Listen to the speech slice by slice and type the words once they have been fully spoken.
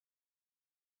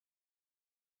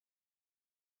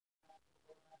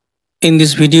In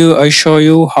this video, I show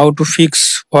you how to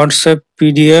fix WhatsApp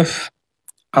PDF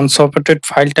unsupported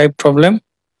file type problem.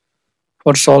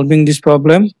 For solving this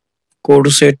problem, go to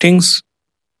settings,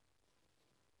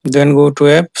 then go to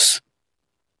apps,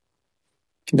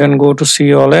 then go to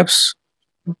see all apps.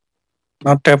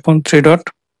 Now tap on three dot,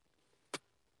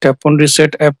 tap on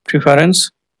reset app preference,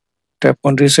 tap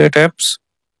on reset apps.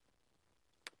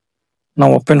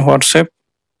 Now open WhatsApp.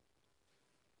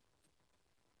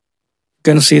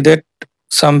 You can see that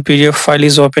some PDF file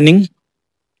is opening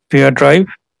via drive.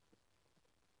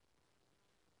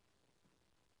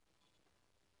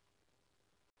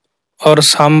 Or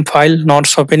some file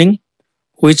not opening.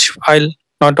 Which file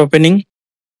not opening?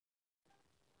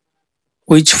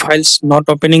 Which files not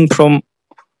opening from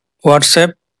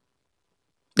WhatsApp?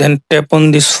 Then tap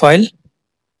on this file.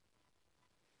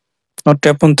 Now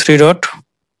tap on three dot.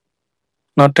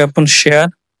 Now tap on share.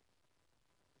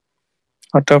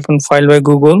 Now tap on file by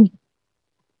Google.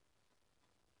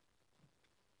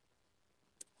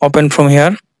 Open from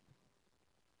here.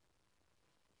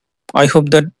 I hope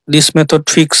that this method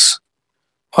fix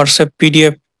WhatsApp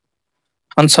PDF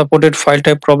unsupported file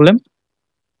type problem.